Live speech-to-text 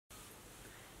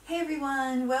Hey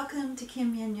everyone, welcome to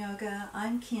Yin Yoga.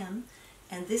 I'm Kim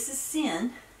and this is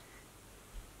Sin.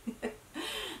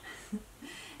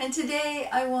 And today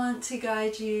I want to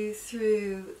guide you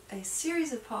through a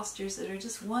series of postures that are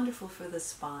just wonderful for the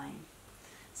spine.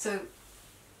 So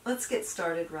let's get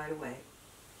started right away.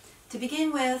 To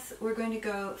begin with, we're going to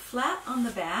go flat on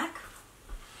the back,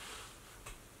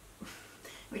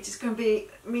 which is going to be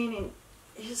meaning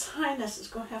His Highness is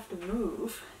going to have to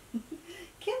move.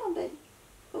 Come on, baby.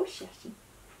 Oh, Shashi.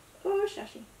 Oh,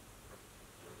 Shashi.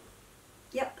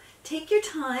 Yep. Take your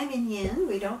time in Yin.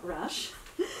 We don't rush.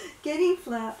 Getting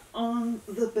flat on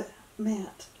the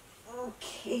mat.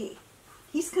 Okay.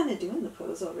 He's kind of doing the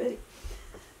pose already.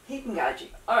 He can guide you.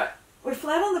 All right. We're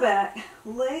flat on the back.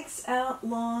 Legs out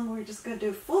long. We're just going to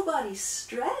do a full body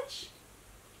stretch.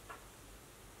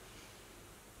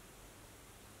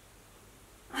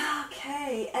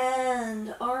 Okay.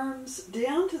 And arms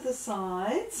down to the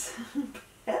sides.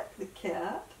 Pet the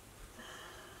cat.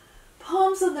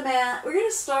 Palms on the mat. We're going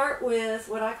to start with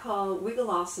what I call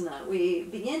Wiggle-asana. We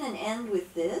begin and end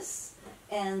with this,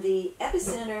 and the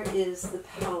epicenter is the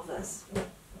pelvis.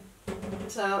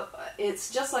 So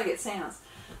it's just like it sounds.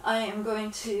 I am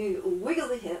going to wiggle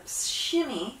the hips,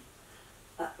 shimmy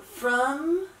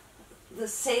from the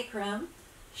sacrum,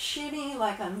 shimmy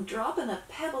like I'm dropping a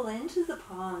pebble into the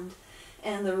pond,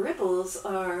 and the ripples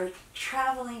are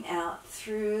traveling out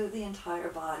through the entire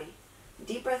body.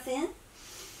 Deep breath in.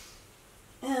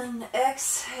 And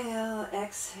exhale,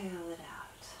 exhale it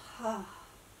out.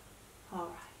 All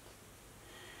right.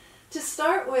 To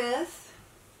start with,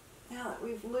 now that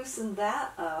we've loosened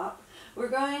that up, we're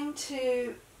going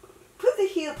to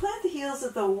plant the heels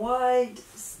at the wide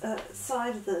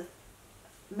side of the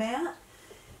mat,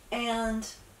 and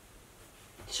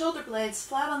shoulder blades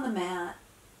flat on the mat.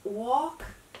 Walk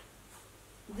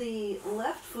the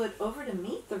left foot over to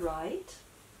meet the right.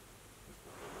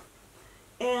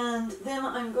 And then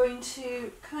I'm going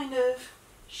to kind of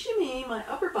shimmy my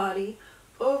upper body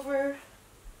over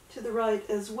to the right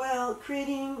as well,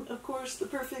 creating, of course, the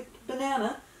perfect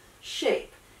banana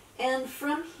shape. And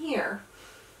from here,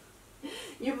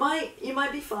 you might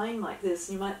be fine like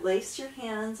this. You might lace your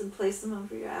hands and place them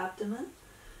over your abdomen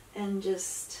and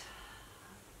just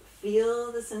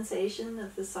feel the sensation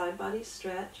of the side body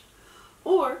stretch.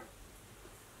 Or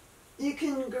you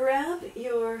can grab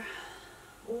your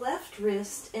left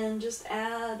wrist and just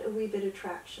add a wee bit of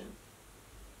traction.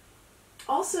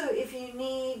 Also, if you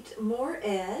need more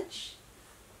edge,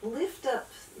 lift up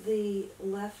the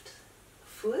left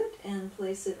foot and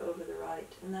place it over the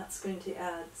right, and that's going to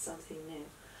add something new.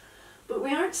 But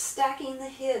we aren't stacking the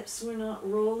hips, we're not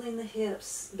rolling the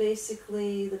hips.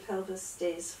 Basically, the pelvis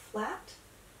stays flat,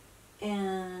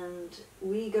 and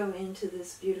we go into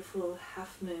this beautiful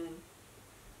half-moon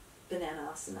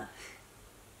banana-asana.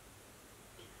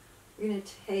 We're going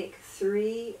to take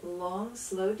 3 long,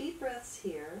 slow, deep breaths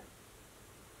here.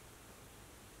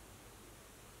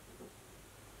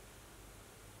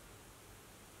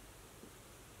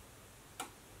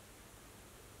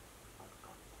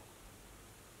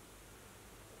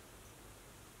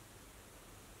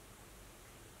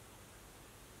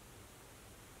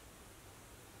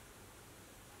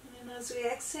 And as we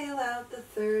exhale out the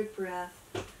 3rd breath,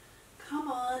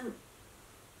 come on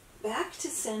back to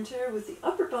center with the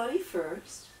upper body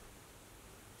first.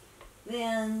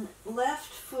 Then left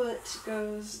foot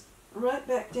goes right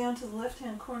back down to the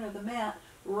left-hand corner of the mat.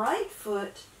 Right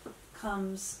foot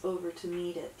comes over to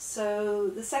meet it. So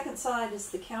the second side is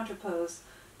the counter pose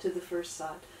to the first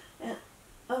side. And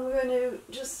I'm going to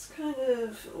just kind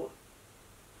of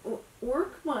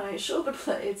work my shoulder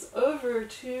blades over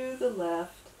to the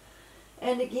left.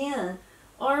 And again,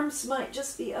 arms might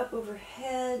just be up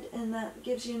overhead, and that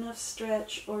gives you enough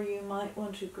stretch, or you might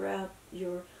want to grab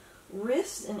your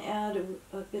wrist and add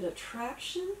a bit of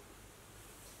traction.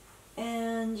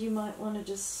 And you might want to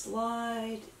just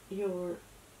slide your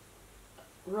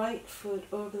right foot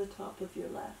over the top of your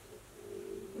left.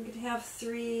 We're going to have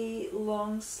 3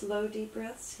 long, slow, deep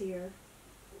breaths here.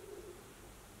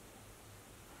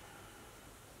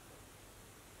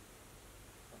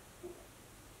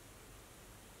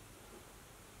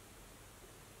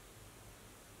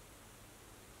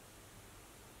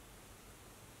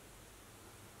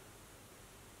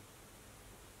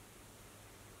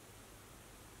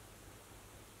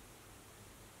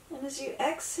 And as you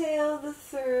exhale the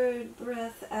 3rd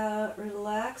breath out,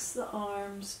 relax the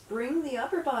arms, bring the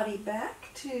upper body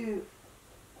back to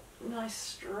a nice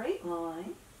straight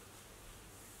line.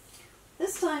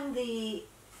 This time the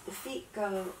feet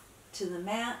go to the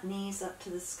mat, knees up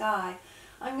to the sky.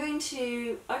 I'm going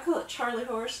to, I call it Charlie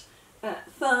horse,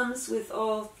 thumbs with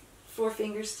all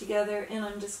forefingers together, and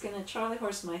I'm just going to Charlie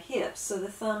horse my hips. So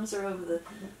the thumbs are over the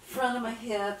front of my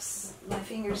hips, my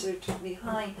fingers are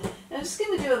behind. And I'm just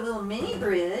going to do a little mini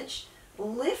bridge,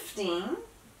 lifting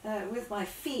with my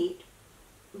feet,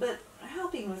 but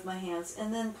helping with my hands,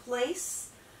 and then place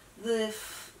the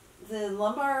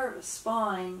lumbar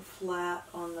spine flat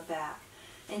on the back.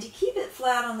 And to keep it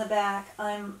flat on the back,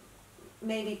 I'm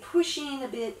maybe pushing a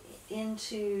bit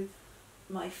into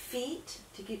my feet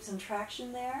to keep some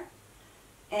traction there,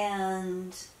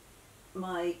 and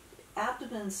my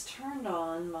abdomen's turned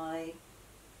on, my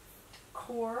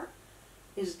core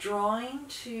is drawing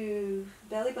to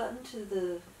belly button to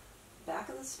the back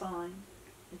of the spine.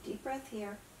 A deep breath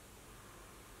here.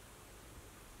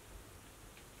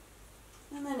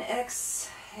 And then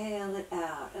exhale it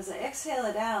out. As I exhale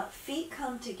it out, feet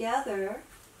come together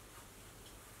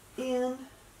in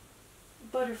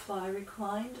butterfly,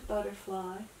 reclined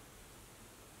butterfly,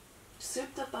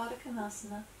 Supta Baddha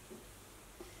Konasana.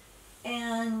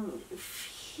 And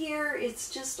here it's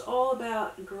just all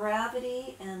about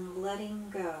gravity and letting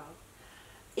go.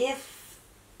 If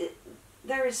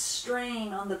there is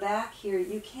strain on the back here,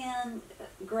 you can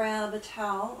grab a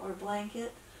towel or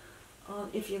blanket,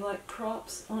 if you like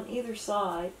props on either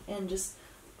side, and just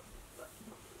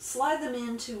slide them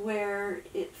into where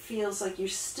it feels like you're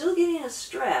still getting a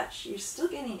stretch, you're still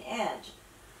getting edge,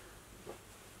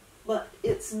 but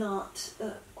it's not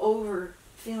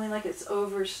feeling like it's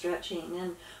overstretching.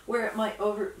 And where it might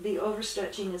be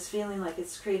overstretching is feeling like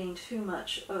it's creating too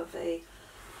much of a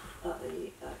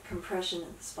compression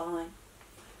in the spine.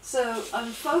 So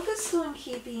I'm focused on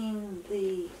keeping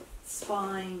the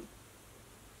spine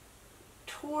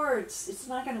towards, it's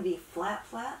not going to be flat,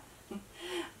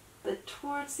 but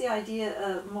towards the idea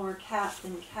of more cat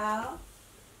than cow.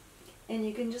 And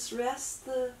you can just rest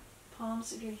the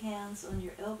palms of your hands on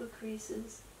your elbow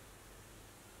creases,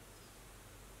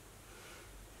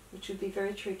 which would be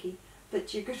very tricky,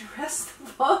 but you're going to rest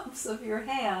the palms of your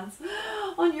hands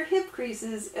on your hip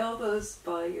creases, elbows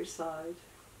by your side.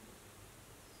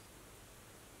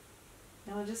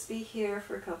 And we'll just be here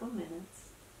for a couple minutes.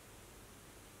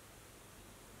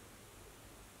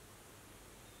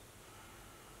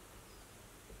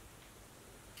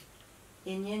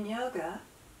 In Yin Yoga,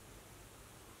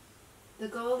 the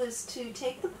goal is to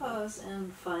take the pose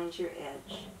and find your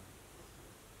edge.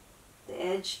 The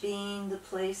edge being the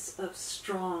place of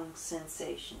strong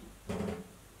sensation.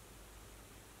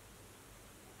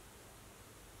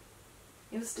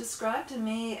 It was described to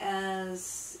me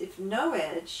as if no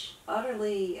edge,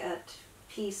 utterly at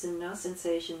peace and no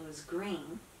sensation, was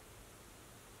green,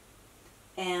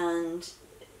 and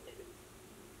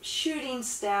shooting,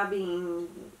 stabbing,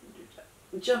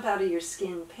 jump out of your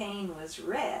skin pain was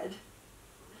red.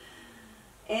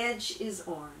 Edge is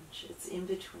orange. It's in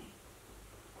between.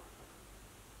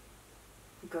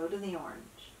 Go to the orange.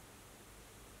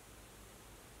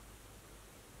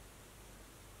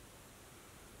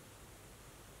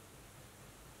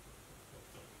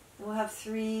 We'll have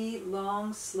 3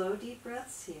 long, slow, deep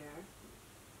breaths here.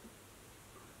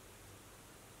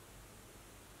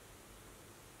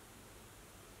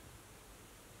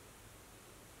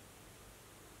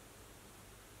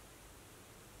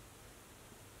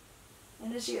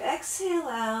 And as you exhale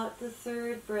out the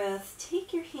 3rd breath,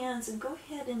 take your hands and go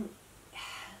ahead and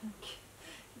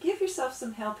give yourself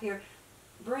some help here.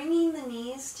 Bringing the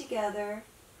knees together,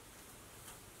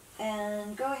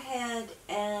 and go ahead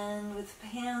and with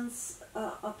hands,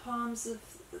 palms of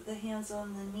the hands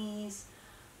on the knees,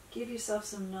 give yourself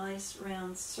some nice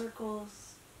round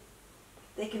circles.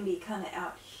 They can be kind of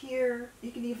out here.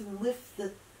 You can even lift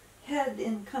the head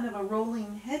in kind of a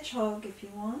rolling hedgehog if you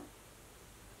want.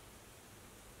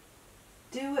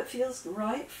 Do what feels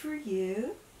right for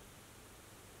you.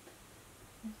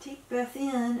 And take breath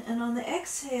in, and on the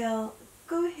exhale,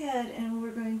 go ahead and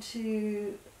we're going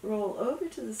to roll over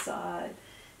to the side,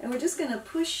 and we're just going to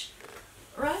push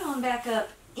right on back up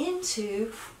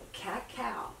into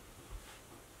cat-cow.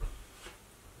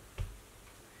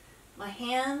 My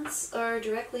hands are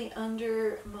directly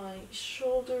under my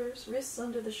shoulders, wrists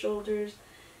under the shoulders,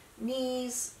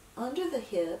 knees under the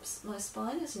hips. My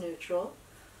spine is neutral.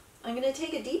 I'm going to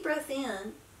take a deep breath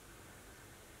in,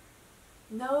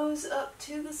 nose up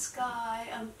to the sky.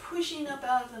 I'm pushing up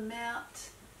out of the mat.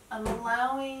 I'm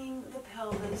allowing the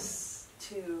pelvis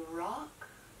to rock.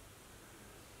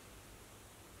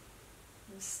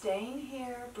 I'm staying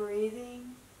here,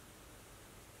 breathing.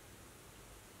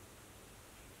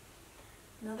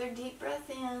 Another deep breath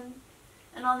in.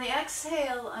 And on the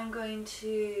exhale, I'm going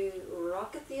to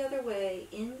rock it the other way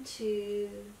into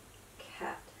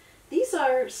cat. These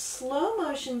are slow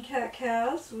motion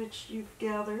cat-cows, which you've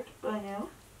gathered by now.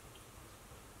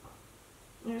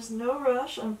 There's no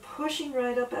rush. I'm pushing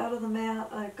right up out of the mat.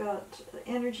 I've got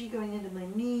energy going into my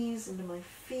knees, into my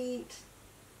feet.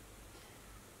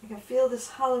 I can feel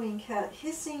this Halloween cat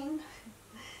hissing.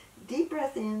 Deep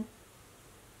breath in.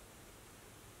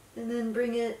 And then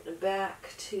bring it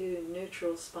back to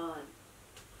neutral spine.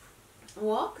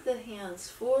 Walk the hands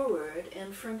forward,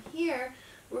 and from here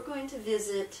we're going to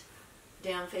visit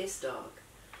down face dog.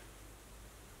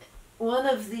 One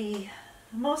of the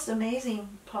most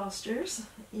amazing postures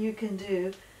you can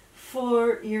do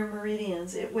for your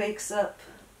meridians. It wakes up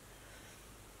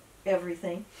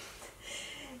everything.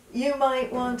 You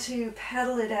might want to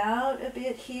pedal it out a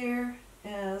bit here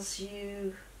as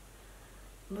you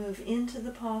move into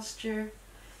the posture.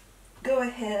 Go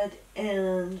ahead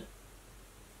and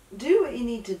do what you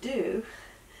need to do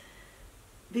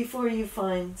before you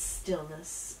find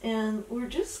stillness. And we're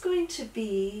just going to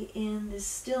be in this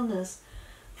stillness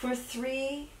for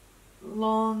 3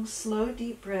 long, slow,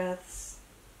 deep breaths.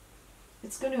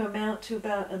 It's going to amount to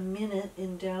about a minute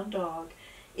in down dog.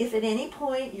 If at any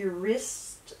point your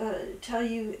wrists tell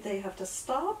you they have to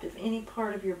stop, if any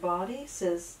part of your body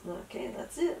says, okay,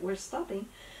 that's it, we're stopping,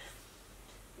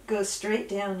 go straight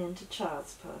down into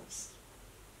child's pose.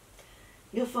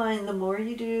 You'll find the more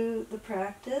you do the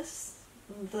practice,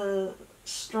 the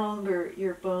stronger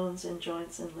your bones and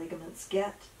joints and ligaments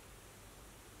get.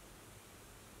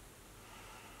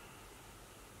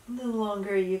 The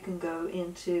longer you can go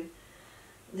into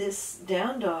this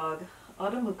down dog,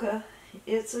 Adho Mukha.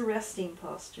 It's a resting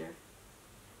posture.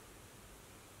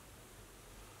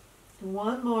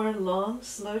 One more long,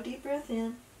 slow, deep breath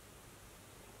in.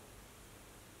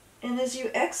 And as you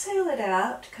exhale it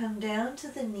out, come down to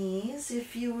the knees.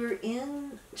 If you were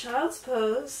in child's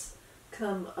pose,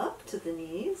 come up to the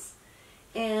knees.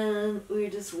 And we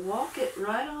just walk it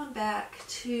right on back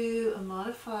to a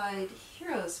modified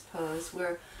hero's pose,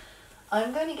 where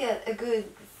I'm going to get a good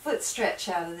foot stretch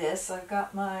out of this. I've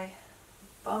got my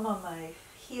bum on my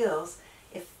heels.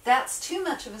 If that's too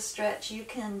much of a stretch, you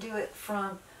can do it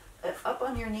from up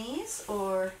on your knees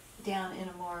or down in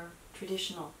a more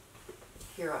traditional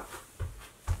hero.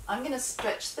 I'm going to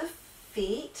stretch the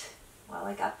feet while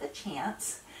I got the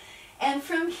chance. And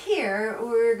from here,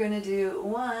 we're going to do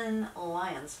 1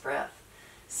 lion's breath.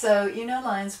 So, you know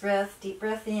lion's breath, deep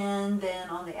breath in, then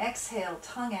on the exhale,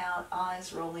 tongue out,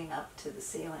 eyes rolling up to the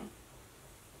ceiling.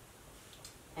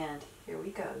 And here we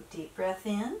go. Deep breath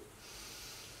in.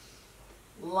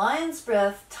 Lion's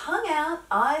breath, tongue out,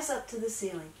 eyes up to the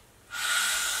ceiling.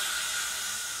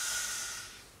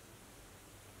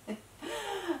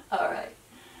 All right.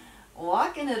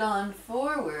 Walking it on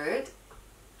forward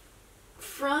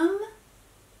from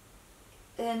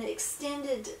an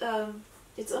extended,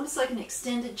 it's almost like an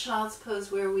extended child's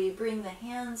pose where we bring the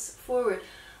hands forward.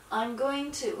 we're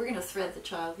going to thread the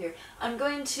child here. I'm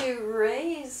going to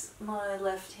raise my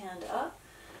left hand up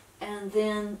and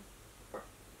then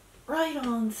right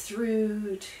on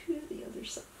through to the other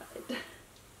side.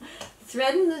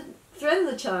 Threading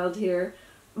the child here.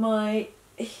 My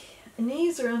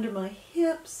knees are under my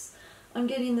hips. I'm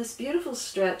getting this beautiful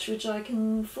stretch, which I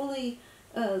can fully,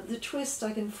 the twist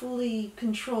I can fully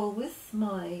control with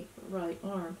my right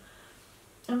arm.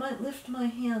 I might lift my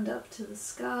hand up to the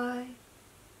sky.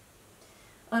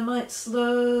 I might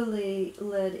slowly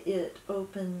let it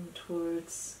open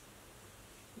towards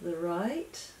the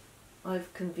right.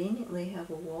 I've conveniently have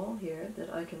a wall here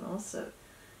that I can also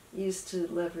use to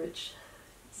leverage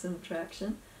some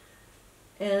traction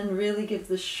and really give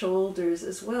the shoulders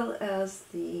as well as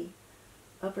the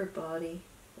upper body,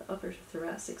 the upper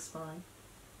thoracic spine,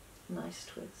 a nice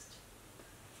twist.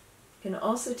 I can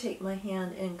also take my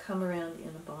hand and come around in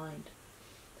a bind.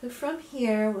 So from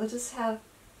here, we'll just have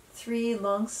 3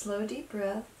 long, slow, deep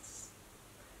breaths.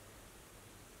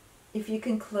 If you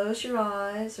can close your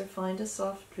eyes or find a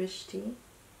soft drishti,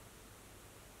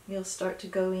 you'll start to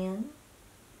go in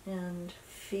and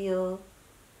feel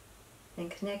and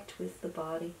connect with the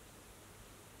body.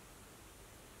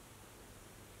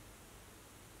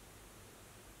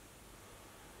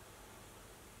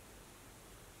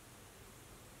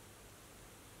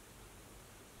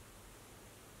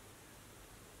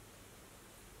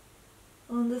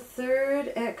 On the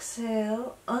 3rd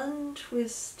exhale,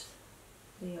 untwist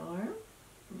the arm,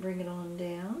 bring it on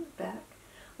down, back,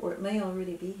 or it may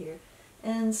already be here,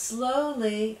 and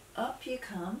slowly up you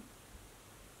come.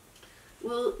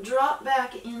 We'll drop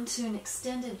back into an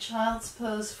extended child's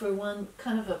pose for one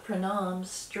kind of a pranam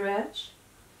stretch.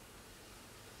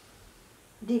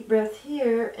 deep breath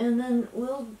here, and then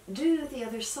we'll do the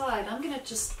other side. I'm going to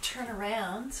just turn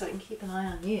around so I can keep an eye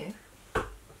on you.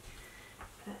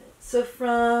 So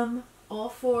from all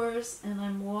fours, and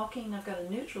I'm walking, I've got a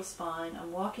neutral spine,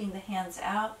 I'm walking the hands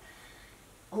out,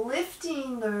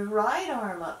 lifting the right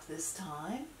arm up this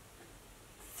time,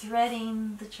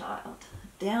 threading the child.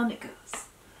 Down it goes.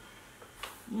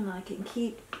 And I can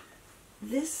keep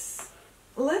this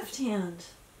left hand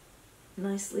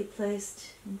nicely placed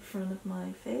in front of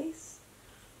my face,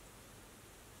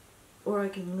 or I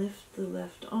can lift the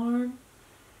left arm.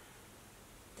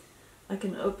 I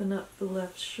can open up the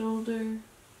left shoulder,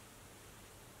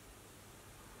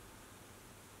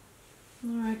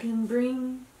 or I can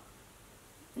bring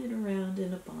it around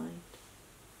in a bind.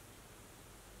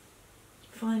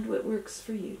 Find what works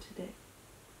for you today,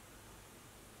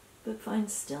 but find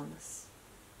stillness.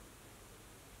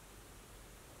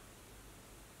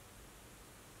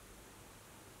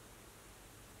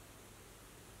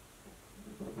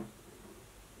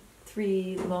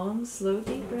 Three long, slow,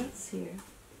 deep breaths here.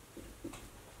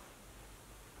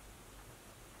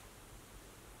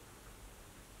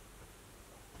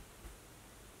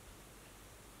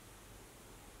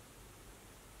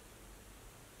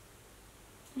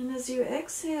 And as you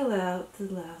exhale out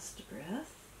the last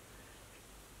breath,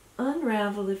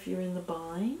 unravel if you're in the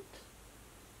bind.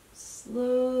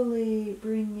 Slowly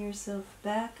bring yourself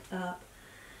back up,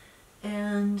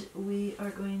 and we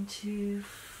are going to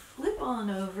flip on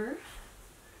over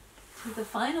to the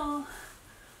final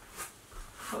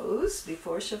pose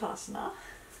before Shavasana.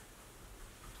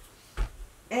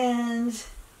 And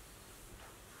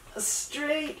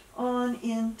straight on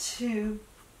into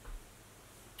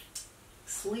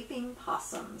sleeping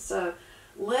possum. So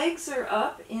legs are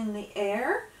up in the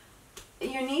air.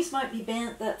 Your knees might be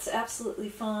bent, that's absolutely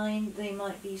fine. They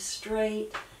might be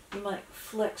straight. You might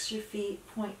flex your feet,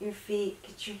 point your feet,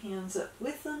 get your hands up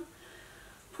with them.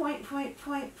 Point, point,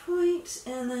 point, point,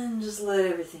 and then just let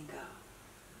everything go.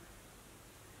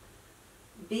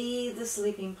 Be the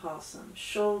sleeping possum.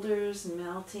 Shoulders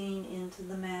melting into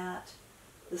the mat.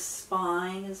 The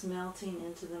spine is melting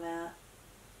into the mat.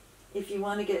 If you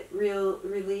want to get real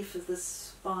relief of the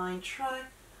spine, try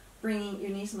bringing, your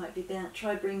knees might be bent,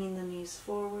 try bringing the knees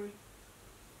forward.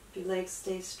 If your legs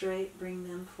stay straight, bring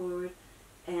them forward,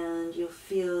 and you'll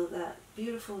feel that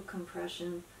beautiful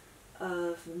compression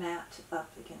of mat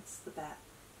up against the back,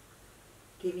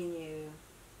 giving you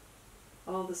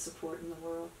all the support in the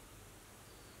world.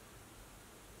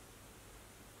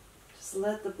 Just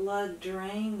let the blood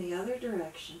drain the other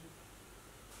direction.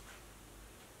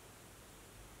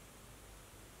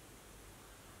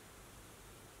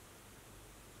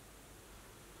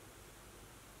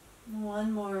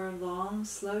 One more long,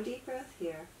 slow, deep breath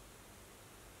here.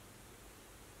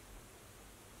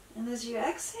 And as you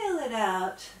exhale it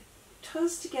out,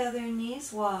 toes together,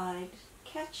 knees wide,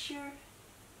 catch your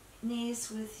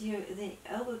knees with the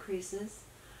elbow creases,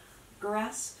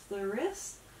 grasp the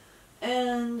wrist,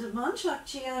 and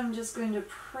Manchakchi, I'm just going to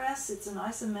press, it's an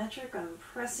isometric, I'm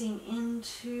pressing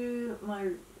into my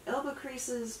elbow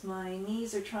creases, my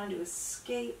knees are trying to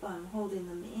escape, I'm holding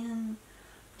them in,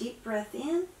 deep breath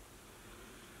in,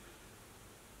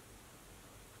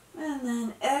 and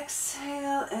then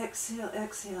exhale, exhale,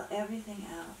 exhale, everything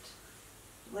out.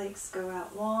 Legs go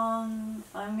out long.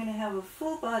 I'm going to have a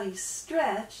full body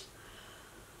stretch.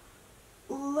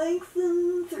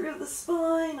 Lengthen through the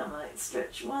spine. I might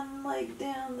stretch one leg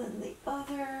down, then the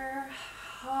other.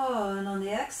 Oh, and on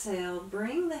the exhale,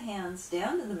 bring the hands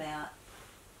down to the mat.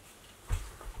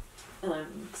 And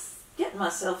I'm getting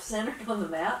myself centered on the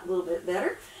mat a little bit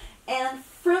better. And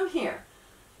from here,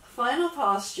 final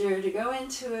posture, to go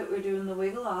into it, we're doing the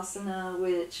Wiggle-asana,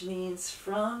 which means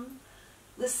from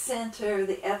the center,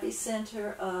 the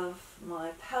epicenter of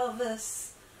my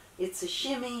pelvis. It's a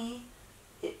shimmy.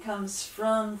 It comes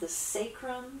from the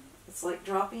sacrum. It's like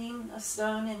dropping a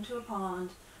stone into a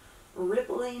pond,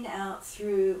 rippling out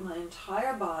through my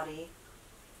entire body.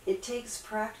 It takes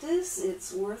practice.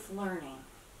 It's worth learning.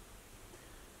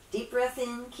 Deep breath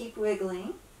in, keep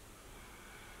wiggling.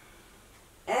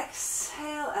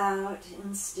 Exhale out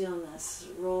in stillness.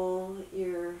 Roll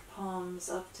your palms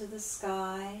up to the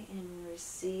sky in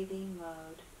receiving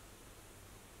mode.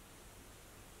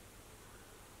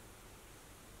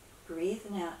 Breathe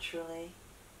naturally.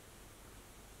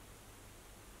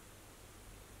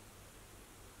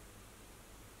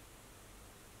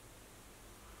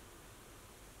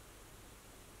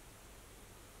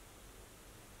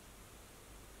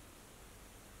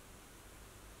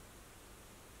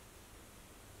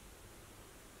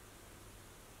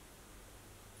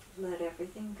 Let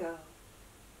everything go.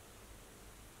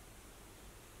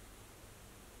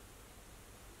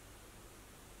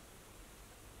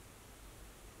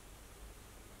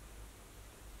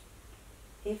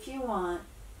 if you want,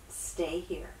 stay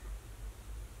here.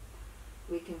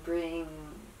 We can bring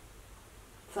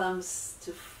thumbs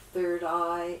to third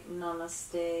eye,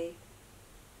 namaste,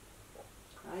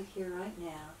 right here, right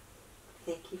now.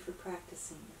 Thank you for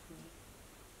practicing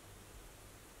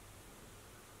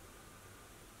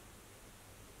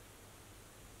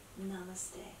with me.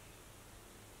 Namaste.